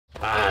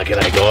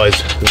G'day guys,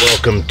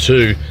 welcome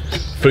to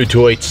Food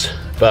to Eat's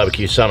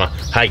Barbecue Summer.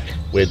 Hey,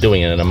 we're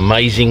doing an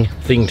amazing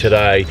thing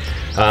today.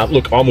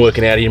 Look, I'm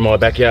working out in my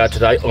backyard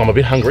today. I'm a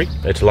bit hungry,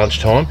 it's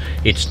lunchtime.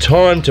 It's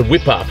time to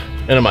whip up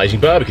an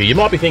amazing barbecue. You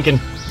might be thinking,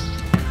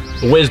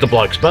 where's the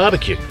bloke's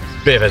barbecue?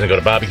 Bev hasn't got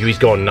a barbecue, he's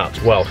gone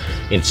nuts. Well,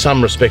 in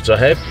some respects I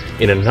have,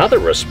 in another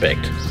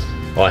respect,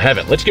 I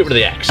haven't. Let's get rid of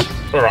the axe.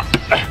 All right,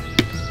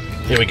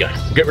 here we go.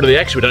 Get rid of the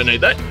axe, we don't need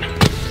that.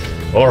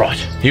 All right,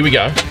 here we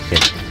go.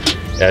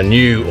 Our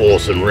new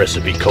awesome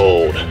recipe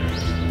called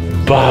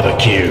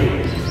barbecue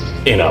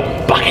in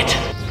a bucket.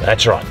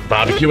 That's right,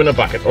 barbecue in a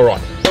bucket. All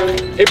right,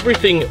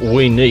 everything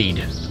we need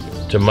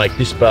to make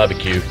this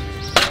barbecue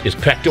is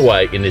packed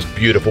away in this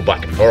beautiful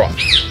bucket. All right,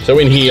 so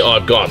in here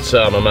I've got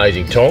some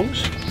amazing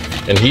tongs,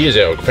 and here's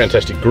our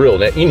fantastic grill.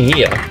 Now in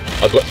here,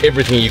 I've got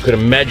everything you could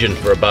imagine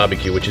for a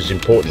barbecue, which is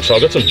important. So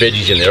I've got some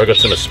veggies in there. I've got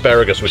some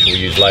asparagus, which we'll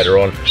use later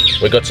on.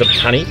 We've got some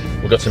honey,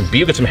 we've got some beer,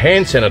 we've got some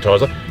hand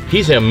sanitizer.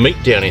 Here's our meat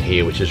down in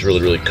here, which is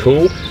really, really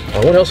cool.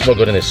 What else have I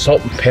got in there?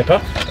 Salt and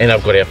pepper, and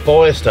I've got our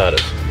fire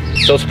starters.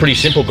 So it's pretty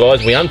simple,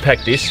 guys. We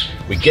unpack this,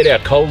 we get our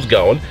coals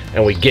going,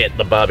 and we get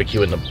the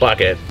barbecue in the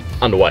bucket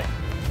underway.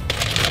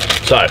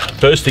 So,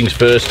 first things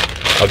first,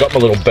 I've got my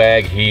little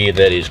bag here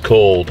that is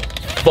called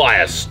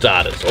fire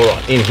starters. All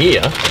right, in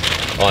here,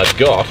 I've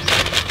got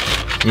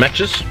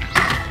matches,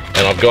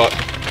 and I've got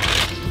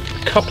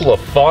a couple of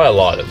fire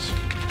lighters.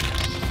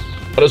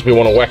 We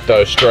want to whack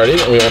those straight in,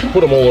 and we want to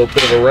put them all a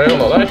bit of a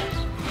round like that.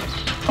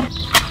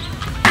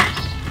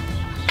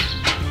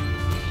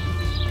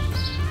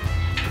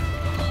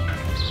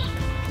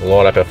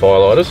 Light up our fire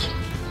lighters.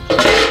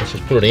 Let's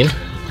just put it in.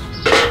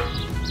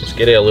 Let's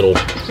get our little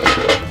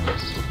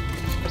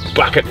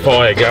bucket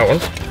fire going.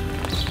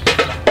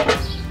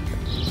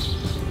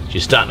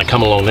 She's starting to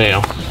come along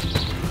now.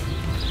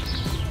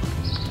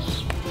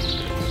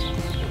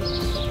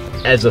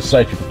 As a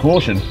safety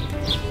precaution,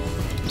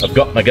 I've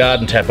got my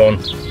garden tap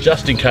on,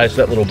 just in case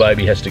that little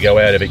baby has to go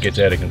out if it gets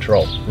out of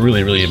control.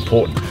 Really, really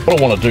important. What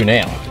I want to do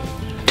now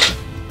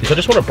is I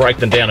just want to break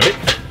them down a bit.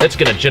 That's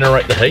going to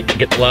generate the heat and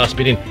get the last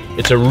bit in.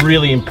 It's a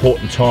really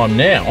important time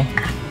now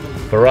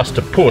for us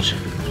to put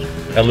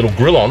our little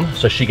grill on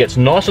so she gets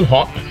nice and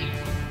hot.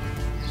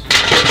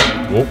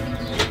 Whoop.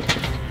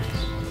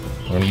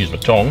 I'm going to use my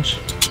tongs.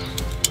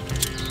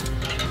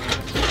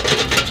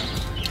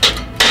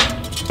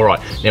 All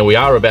right, now we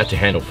are about to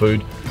handle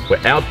food.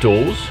 We're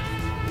outdoors.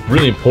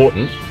 Really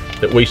important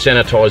that we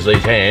sanitize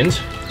these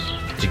hands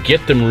to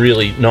get them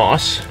really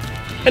nice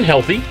and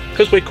healthy,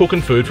 because we're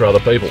cooking food for other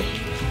people.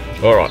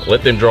 All right,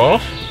 let them dry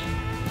off.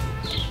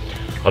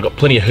 I've got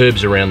plenty of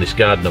herbs around this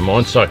garden of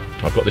mine, so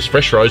I've got this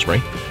fresh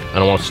rosemary,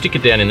 and I want to stick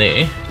it down in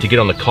there to get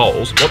on the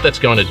coals. What that's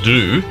going to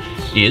do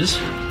is,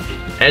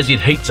 as it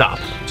heats up,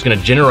 it's going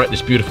to generate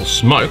this beautiful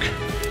smoke,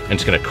 and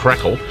it's going to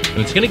crackle, and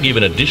it's going to give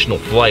an additional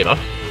flavour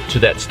to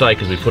that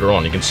steak as we put it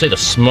on. You can see the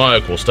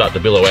smoke will start to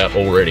billow out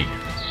already.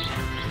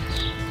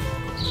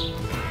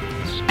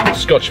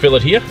 Scotch fillet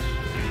here.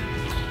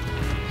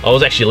 I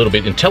was actually a little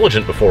bit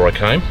intelligent before I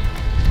came,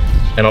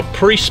 and I've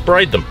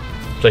pre-sprayed them.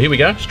 So here we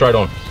go, straight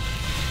on.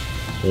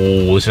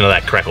 Oh, listen to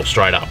that crackle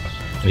straight up.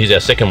 And here's our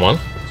second one,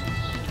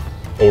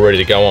 all ready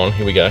to go on.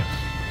 Here we go.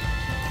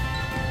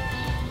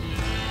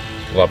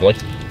 Lovely.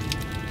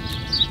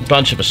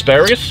 Bunch of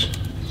asparagus.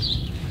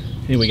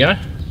 Here we go.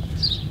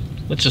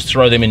 Let's just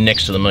throw them in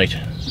next to the meat.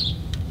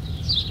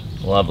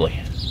 Lovely.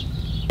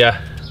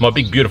 Yeah, my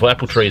big beautiful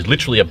apple tree is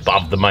literally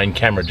above the main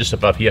camera, just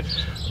above here.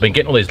 I've been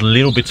getting all these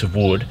little bits of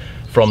wood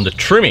from the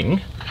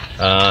trimming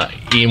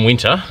in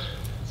winter.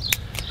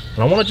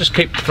 And I want to just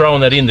keep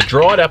throwing that in. The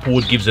dried apple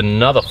wood gives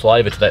another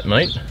flavour to that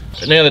meat.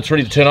 But now that's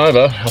ready to turn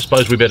over, I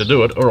suppose we better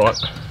do it. All right.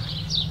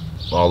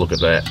 Oh, look at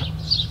that.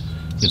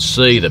 You can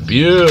see the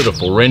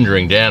beautiful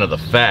rendering down of the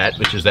fat,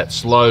 which is that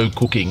slow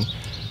cooking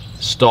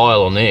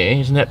style on there.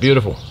 Isn't that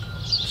beautiful?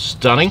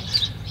 Stunning.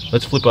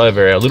 Let's flip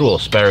over our little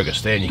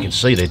asparagus there, and you can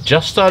see they're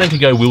just starting to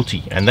go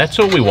wilty, and that's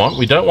all we want.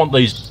 We don't want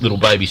these little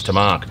babies to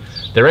mark.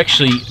 They're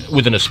actually,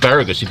 with an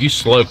asparagus, if you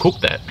slow cook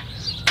that,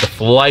 the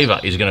flavour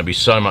is going to be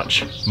so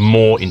much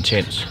more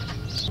intense.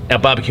 Our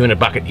barbecue in a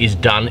bucket is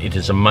done. It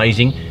is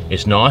amazing.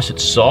 It's nice,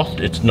 it's soft,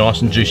 it's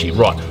nice and juicy.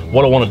 Right,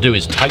 what I want to do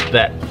is take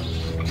that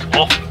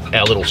off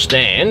our little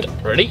stand.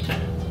 Ready?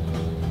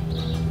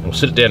 We'll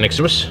sit it down next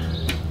to us.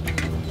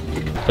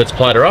 Let's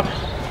plate her up.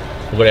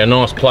 We've got our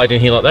nice plate in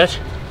here like that.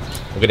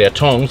 We've got our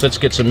tongs. Let's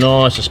get some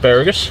nice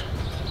asparagus.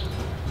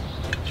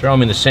 Throw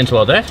them in the centre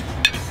like that.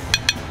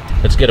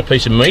 Let's get a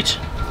piece of meat.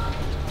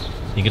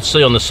 You can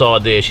see on the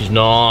side there, she's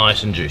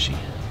nice and juicy.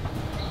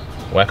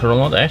 Whack her on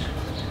like that.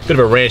 Bit of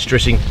a ranch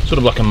dressing, sort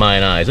of like a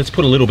mayonnaise. Let's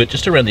put a little bit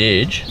just around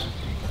the edge.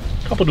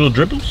 A couple of little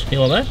dribbles, here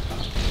like that.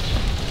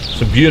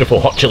 Some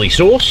beautiful hot chili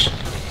sauce.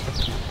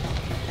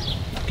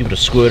 Give it a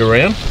squirt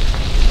around.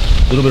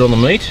 A little bit on the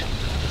meat.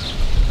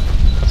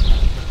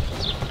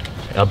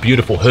 Our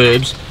beautiful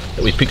herbs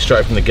that we picked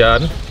straight from the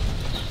garden.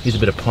 Here's a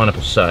bit of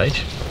pineapple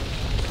sage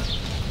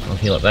on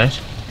here like that.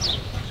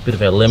 A bit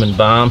of our lemon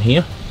balm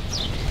here.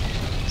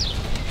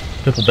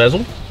 Purple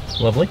basil,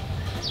 lovely.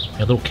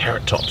 our little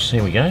carrot tops.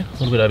 Here we go. A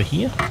little bit over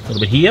here, a little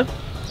bit here,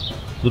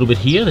 a little bit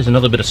here. There's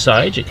another bit of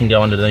sage. It can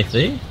go underneath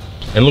there.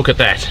 And look at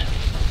that.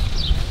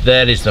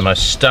 That is the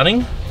most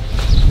stunning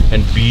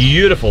and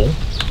beautiful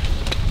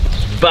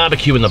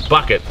barbecue in the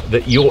bucket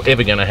that you're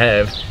ever going to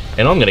have.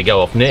 And I'm going to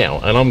go off now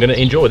and I'm going to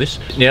enjoy this.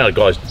 Now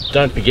guys,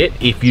 don't forget,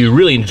 if you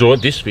really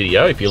enjoyed this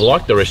video, if you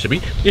like the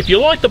recipe, if you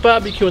like the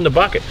barbecue in the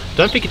bucket,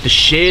 don't forget to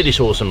share this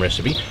awesome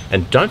recipe,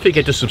 and don't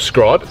forget to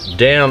subscribe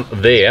down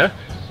there,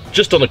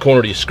 just on the corner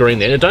of your screen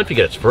there. And don't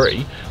forget it's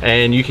free,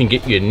 and you can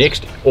get your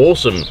next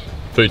awesome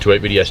Food to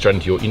Eat video straight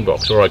into your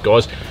inbox. Alright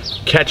guys,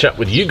 catch up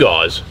with you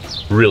guys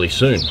really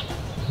soon.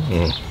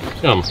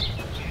 Come.